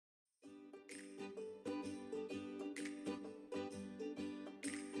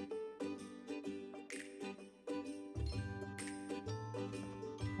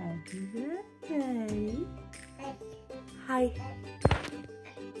birthday. Hi.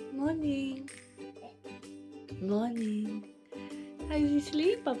 Morning. Morning. How did you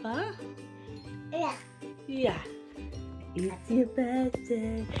sleep, Papa? Yeah. Yeah. It's your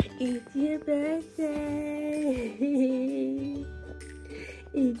birthday. It's your birthday.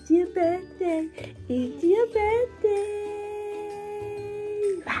 It's your birthday. It's your birthday.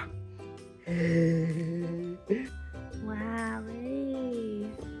 Wowee.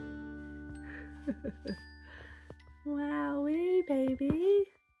 Wowee, baby.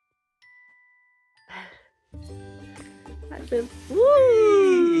 That's a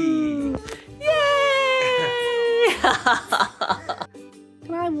woo! Yay!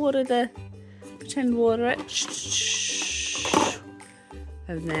 Can I pretend water it?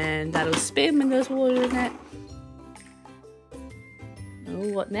 And then that'll spin when there's water in it. Oh,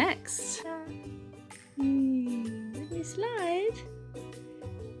 what next? Let me slide.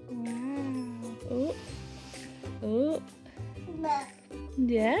 Wow. Oh. Oh.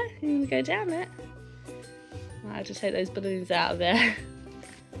 Yeah, you want to go down it? I'll just take those balloons out of there.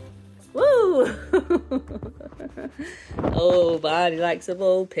 Woo! Oh, Barney likes a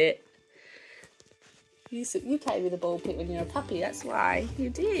ball pit. You played with a ball pit when you were a puppy, that's why you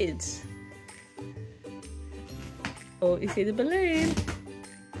did. Oh, you see the balloon?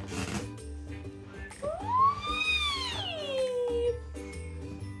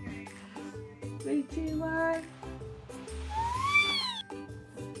 3, 2, 1.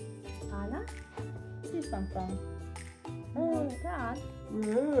 Anna? Where's this one from? Oh, Dad.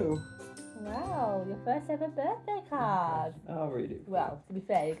 Whoa. Wow, your first ever birthday card. I'll read it. Well, to be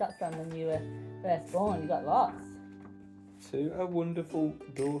fair, you got some when you were first born. You got lots. To a wonderful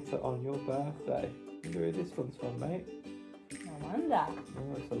daughter on your birthday. I wonder who this one's from, mate. No wonder.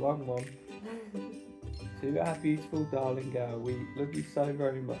 Oh, it's a long one. To our beautiful darling girl, we love you so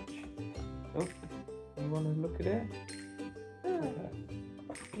very much. Oh, you want to look at it? Okay.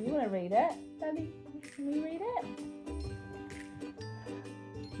 You want to read it? Daddy, can we read it?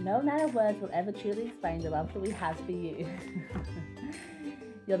 No amount of words will ever truly explain the love that we have for you.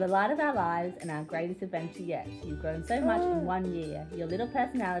 You're the light of our lives and our greatest adventure yet. You've grown so much in 1 year. Your little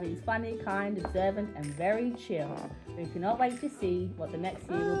personality is funny, kind, observant, and very chill. We cannot wait to see what the next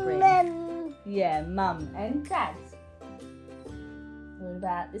year will bring. Yeah, Mum and Dad. What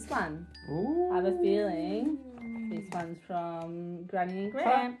about this one? Ooh. I have a feeling this one's from Granny and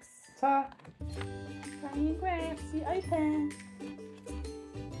Gramps. Ta. Granny and Gramps, you open.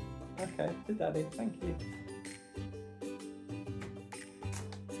 Okay, to Daddy, thank you.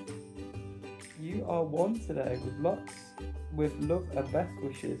 You are one today with love and best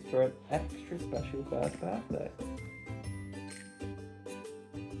wishes for an extra special first birthday.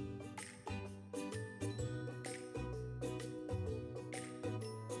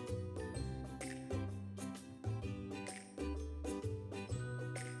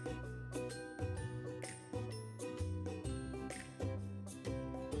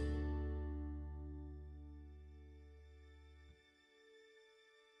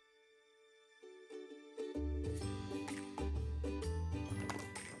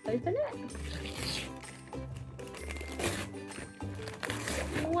 Open it.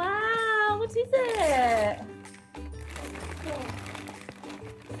 Wow, what is it?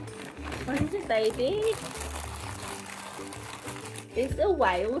 What is it, baby? It's a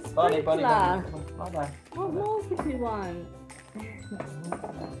whale sprinkler. Bye. What more could you want?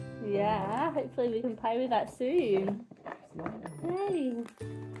 Yeah, hopefully we can play with that soon. Hey,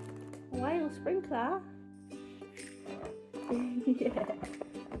 whale sprinkler. Yeah.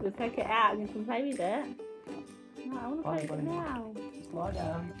 We'll take it out and you can play with it. No, I want to play with it now. Just lie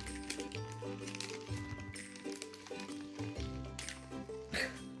down.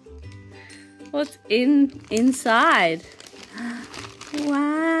 What's inside?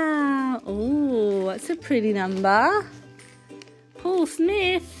 Wow. Oh, that's a pretty number. Paul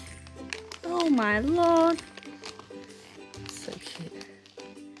Smith. Oh my Lord. So cute.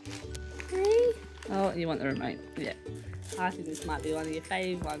 Hey. Oh, you want the remote? Yeah. I think this might be one of your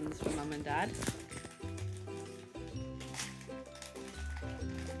fave ones from Mum and Dad.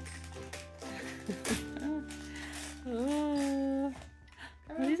 Oh.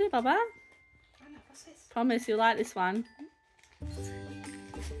 What is it, Baba? Promise you'll like this one.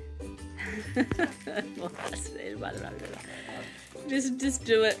 Just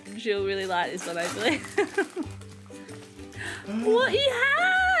do it. She'll really like this one, hopefully. What you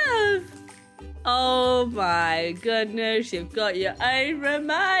have? Oh my goodness, you've got your own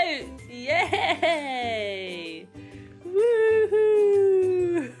remote! Yay!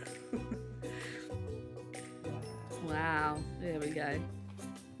 Woohoo! Wow, there we go.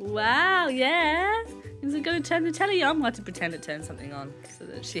 Wow, yeah. Is it going to turn the telly on? We'll have to pretend to turn something on so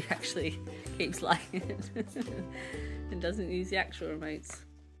that she actually keeps liking it and doesn't use the actual remotes.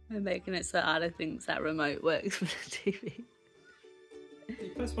 We're making it so Ada thinks that remote works for the TV.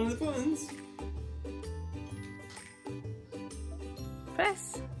 You press one of the buttons.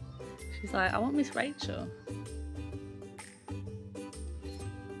 Press. She's like, I want Miss Rachel.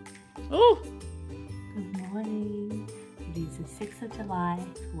 Oh! Good morning. It is the 6th of July,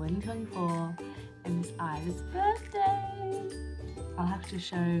 2024, and it's Ida's birthday. I'll have to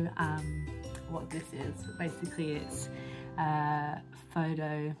show what this is. But basically, it's a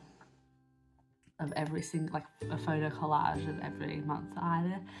photo of every single, like a photo collage of every month that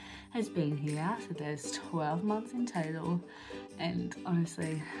Ida has been here. So there's 12 months in total, and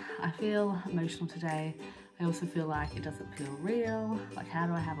honestly, I feel emotional today. I also feel like it doesn't feel real. Like, how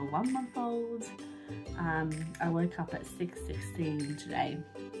do I have a 1-month-old? I woke up at 6:16 today,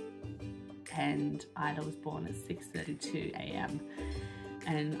 and Ida was born at 6:32 a.m.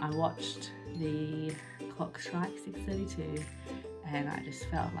 and I watched the clock strike 6:32, and I just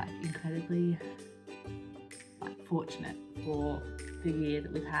felt like incredibly fortunate for the year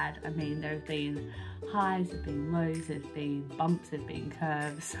that we've had. I mean, there have been highs, there have been lows, there's been bumps, there's been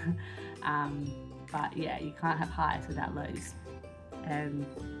curves, but yeah, you can't have highs without lows. And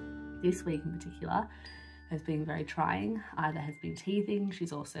this week in particular has been very trying. Ida has been teething.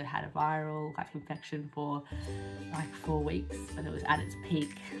 She's also had a viral infection for like 4 weeks, but it was at its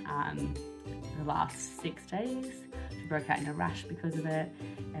peak the last 6 days. She broke out in a rash because of it,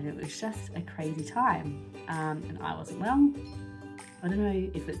 and it was just a crazy time. And I wasn't well. I don't know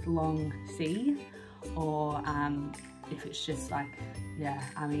if it's long C or if it's just like, yeah,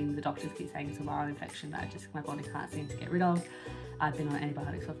 I mean, the doctors keep saying it's a viral infection that my body can't seem to get rid of. I've been on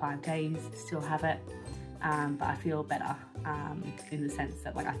antibiotics for 5 days, still have it, but I feel better in the sense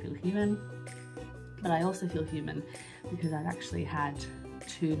that, like, I feel human. But I also feel human because I've actually had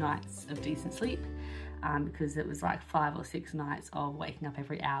 2 nights of decent sleep, because it was like 5 or 6 nights of waking up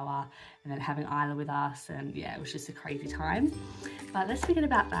every hour and then having Isla with us, and yeah, it was just a crazy time. But let's forget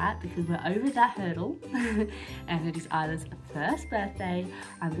about that because we're over that hurdle and it is Isla's first birthday.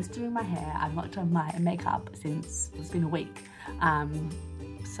 I'm just doing my hair. I've not done my makeup since it's been a week.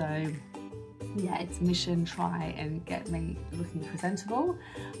 So yeah, it's mission try and get me looking presentable.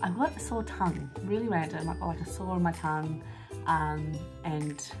 I've got a sore tongue, really random. I've got like a sore on my tongue,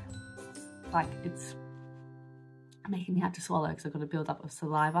 and like it's making me have to swallow because I've got a build up of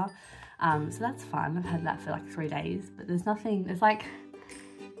saliva. So that's fun. I've had that for like 3 days, but there's nothing, there's like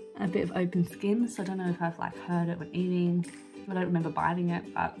a bit of open skin, so I don't know if I've like hurt it when eating. I don't remember biting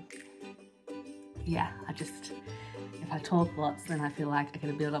it, but yeah, if I talk lots, then I feel like I get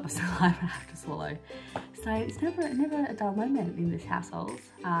a build up of saliva and I have to swallow. So it's never a dull moment in this household.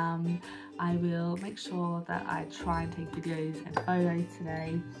 I will make sure that I try and take videos and photos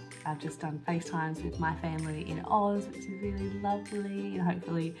today. I've just done FaceTimes with my family in Oz, which is really lovely, and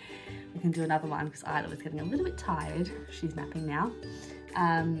hopefully we can do another one because Ida was getting a little bit tired. She's napping now.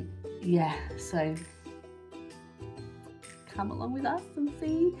 Yeah, so come along with us and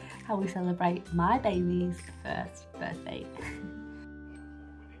see how we celebrate my baby's first birthday.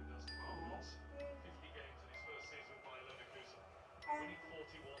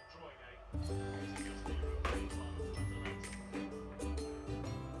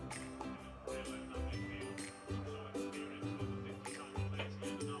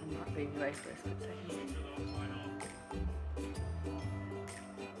 I'm not being away for a split second.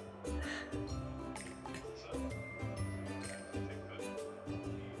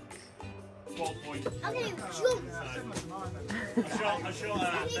 Okay, jump.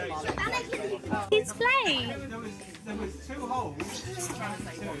 It's play. There was 2 holes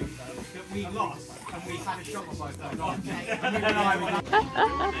that we lost, and we had a shot on both those.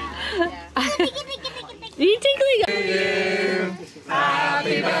 Are you tickling?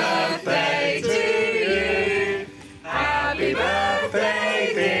 Happy birthday to you. Happy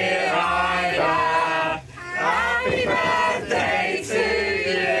birthday, dear Ida. Happy birthday to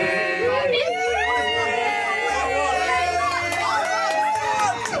you.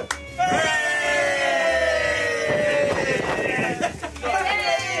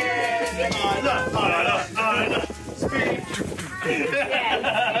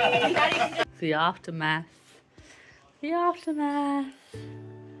 The aftermath. The aftermath.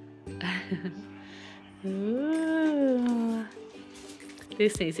 Ooh.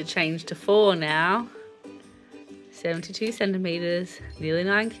 This needs to change to 4 now. 72 centimeters, nearly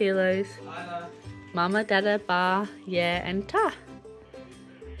 9 kilos. Mama, Dada, Ba, yeah, and Ta.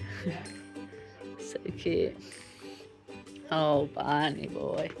 So cute. Oh, Barney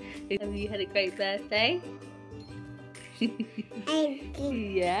boy. Have you had a great birthday?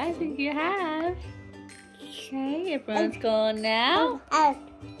 Yeah, I think you have. Okay, everyone's gone now.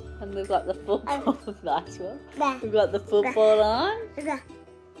 And we've got the football. Nice one. We've got the football on.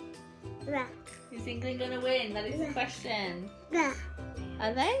 Is England going to win? That is the question.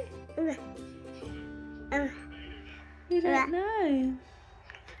 Are they? You don't know.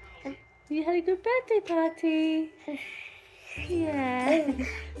 You had a good birthday party. Yeah.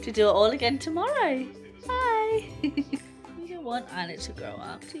 To do it all again tomorrow. Bye. We don't want Isla to grow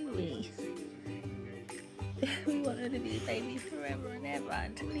up, do we? We want her to be a baby forever and ever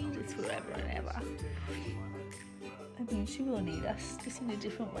and to need us forever and ever. I mean, she will need us, just in a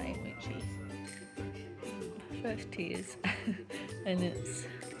different way, won't she? First tears. And it's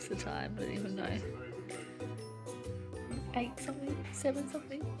the time, I don't even know. 8 something, 7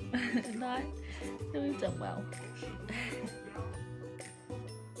 something, 9. So we've done well.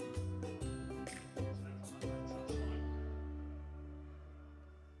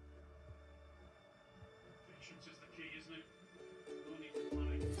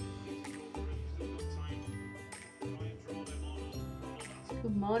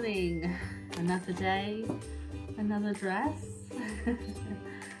 Good morning. Another day, another dress.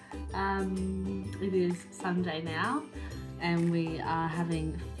 It is Sunday now, and we are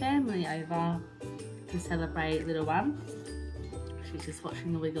having family over to celebrate little one. She's just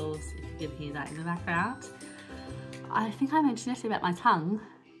watching the Wiggles, if you can hear that in the background. I think I mentioned yesterday about my tongue.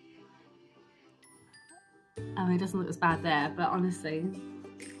 I mean, it doesn't look as bad there, but honestly,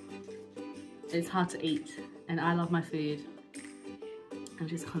 it's hard to eat, and I love my food. I'm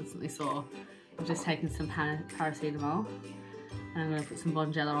just constantly sore. I've just taken some paracetamol, and I'm going to put some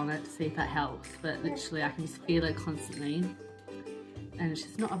Bonjela on it to see if that helps, but literally I can just feel it constantly, and it's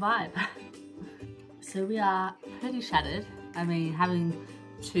just not a vibe. So we are pretty shattered. I mean, having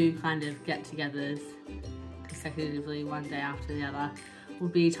 2 kind of get-togethers consecutively, one day after the other,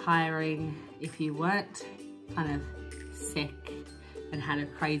 would be tiring if you weren't kind of sick and had a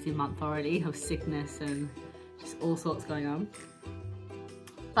crazy month already of sickness and just all sorts going on.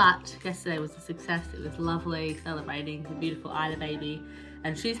 But yesterday was a success. It was lovely celebrating the beautiful Isla baby,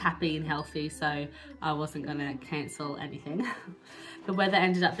 and she's happy and healthy, so I wasn't going to cancel anything. The weather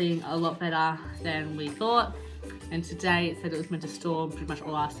ended up being a lot better than we thought, and today it said it was meant to storm pretty much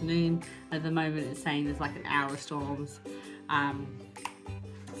all afternoon. At the moment it's saying there's like an hour of storms,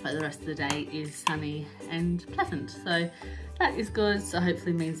 but the rest of the day is sunny and pleasant, so that is good. So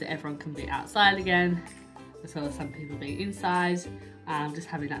hopefully means that everyone can be outside again, as well as some people being inside. Just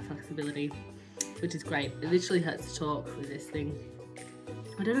having that flexibility, which is great. It literally hurts to talk with this thing.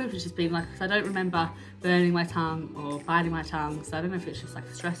 I don't know if it's just been like, because I don't remember burning my tongue or biting my tongue, so I don't know if it's just like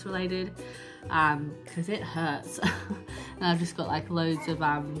stress related, because it hurts. And I've just got like loads of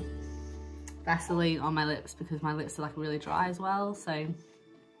Vaseline on my lips because my lips are like really dry as well. So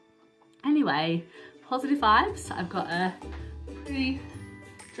anyway, positive vibes. I've got a pretty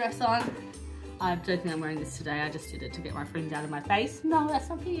dress on. I don't think I'm wearing this today. I just did it to get my fringe out of my face. No, that's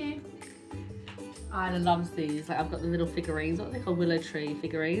not for you. Isla loves these. Like, I've got the little figurines, what they call willow tree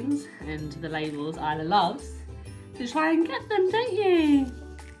figurines, and the labels Isla loves to try and get them, don't you?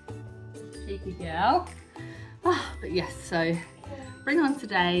 Cheeky girl. Oh, but yes, so bring on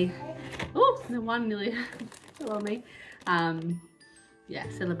today. Oh, the one nearly fell on me. Yeah,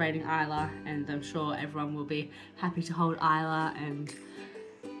 celebrating Isla, and I'm sure everyone will be happy to hold Isla. And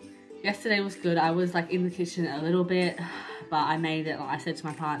yesterday was good. I was like in the kitchen a little bit, but I made it, like I said to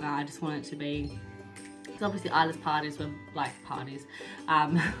my partner, I just want it to be, because obviously Isla's parties were like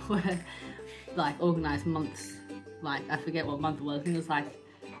were like organised months, like I forget what month it was. I think it was like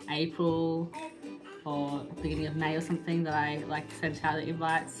April or beginning of May or something that I like sent out the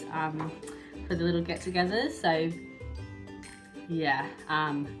invites for the little get-togethers. So yeah,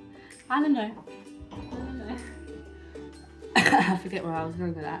 I don't know. I forget where I was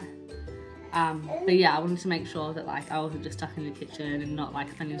going with that. But yeah, I wanted to make sure that like I wasn't just stuck in the kitchen and not like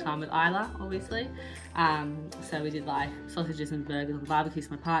spending time with Isla, obviously. So we did like sausages and burgers on the barbecue,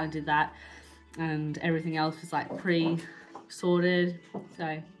 so my partner did that, and everything else was like pre-sorted.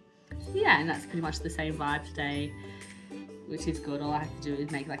 So yeah, and that's pretty much the same vibe today, which is good. All I have to do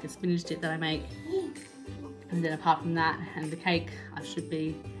is make like a spinach dip that I make, and then apart from that and the cake, I should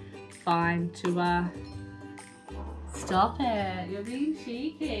be fine to stop it, you're being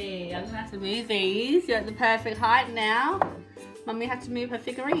cheeky. I'm gonna have to move these. You're at the perfect height now. Mummy had to move her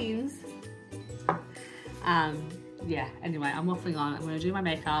figurines. Yeah, anyway, I'm waffling on. I'm gonna do my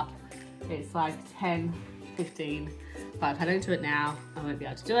makeup. It's like 10:15, but if I don't do it now, I won't be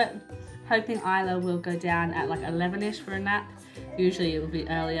able to do it. hoping Isla will go down at like 11ish for a nap. Usually it will be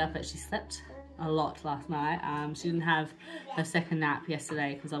earlier, but she slept a lot last night. She didn't have her second nap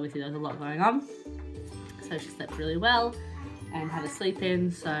yesterday because obviously there was a lot going on. So she slept really well and had a sleep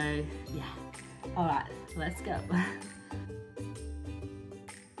in, so yeah. All right, let's go.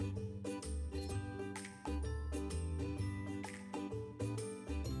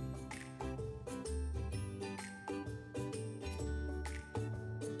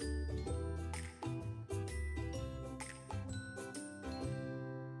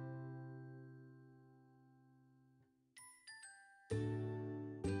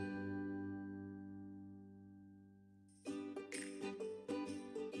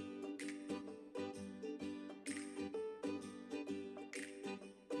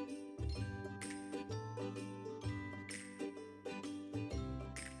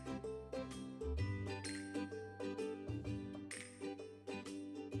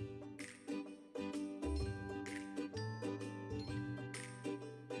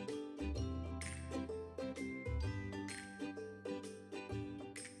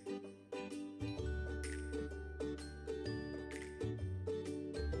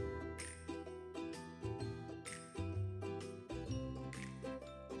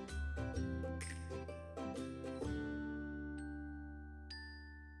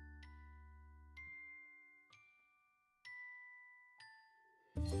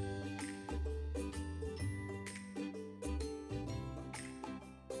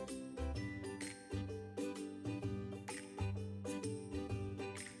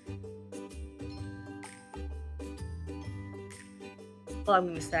 All I'm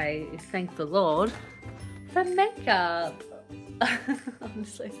going to say is thank the Lord for makeup.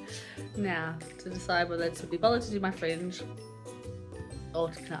 Honestly. Now, to decide whether to be bothered to do my fringe or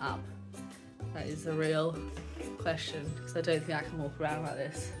to pin it up. That is the real question, because I don't think I can walk around like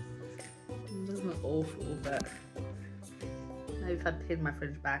this. It doesn't look awful, but maybe if I pin my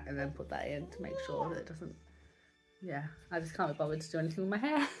fringe back and then put that in to make sure that it doesn't, yeah, I just can't be bothered to do anything with my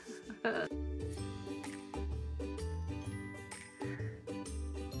hair.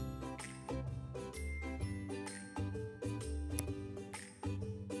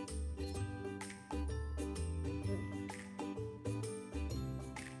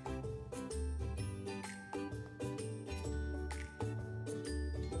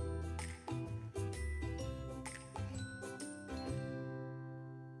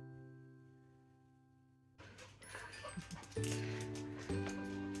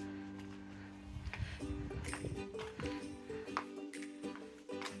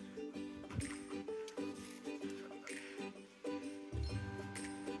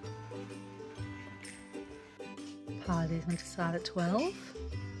 Party's going to start at 12.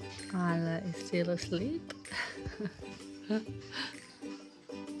 Isla is still asleep.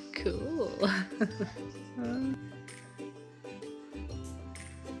 Cool.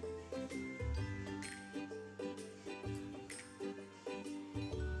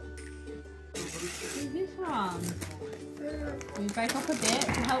 Where's this from? Can you break off a bit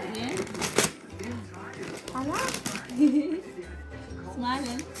to help you? Isla?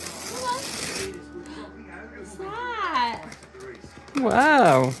 Smiling. Come on. What's that?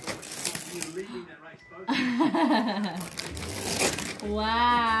 Wow.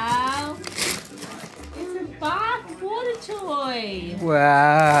 Wow. It's a bath water toy.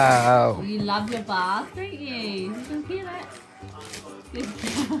 Wow. You love your bath, don't you? You can feel it.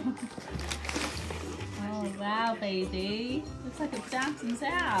 Oh, wow, baby. Looks like it's dancing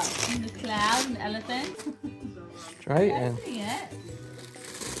out. In the cloud, an elephant. Straight in. It.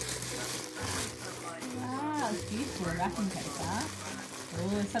 Wow, it's beautiful wrapping paper. Oh,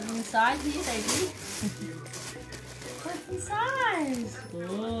 there's something inside here, baby. What's inside?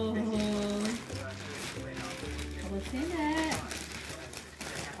 Oh, what's in it?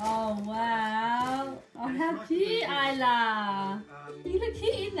 Oh, wow. Oh, how cute, Isla. You look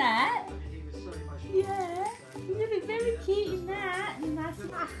cute in that. Yeah, you look very cute in that. Nice.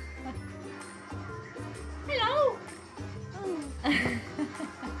 Hello. Oh.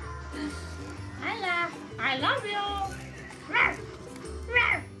 Isla, I love you.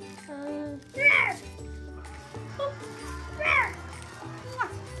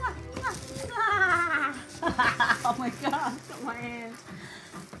 Oh my God, got my hand.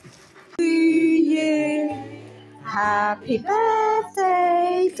 Yeah. Happy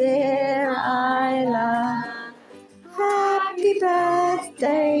birthday, dear Isla. Happy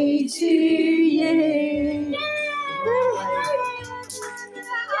birthday to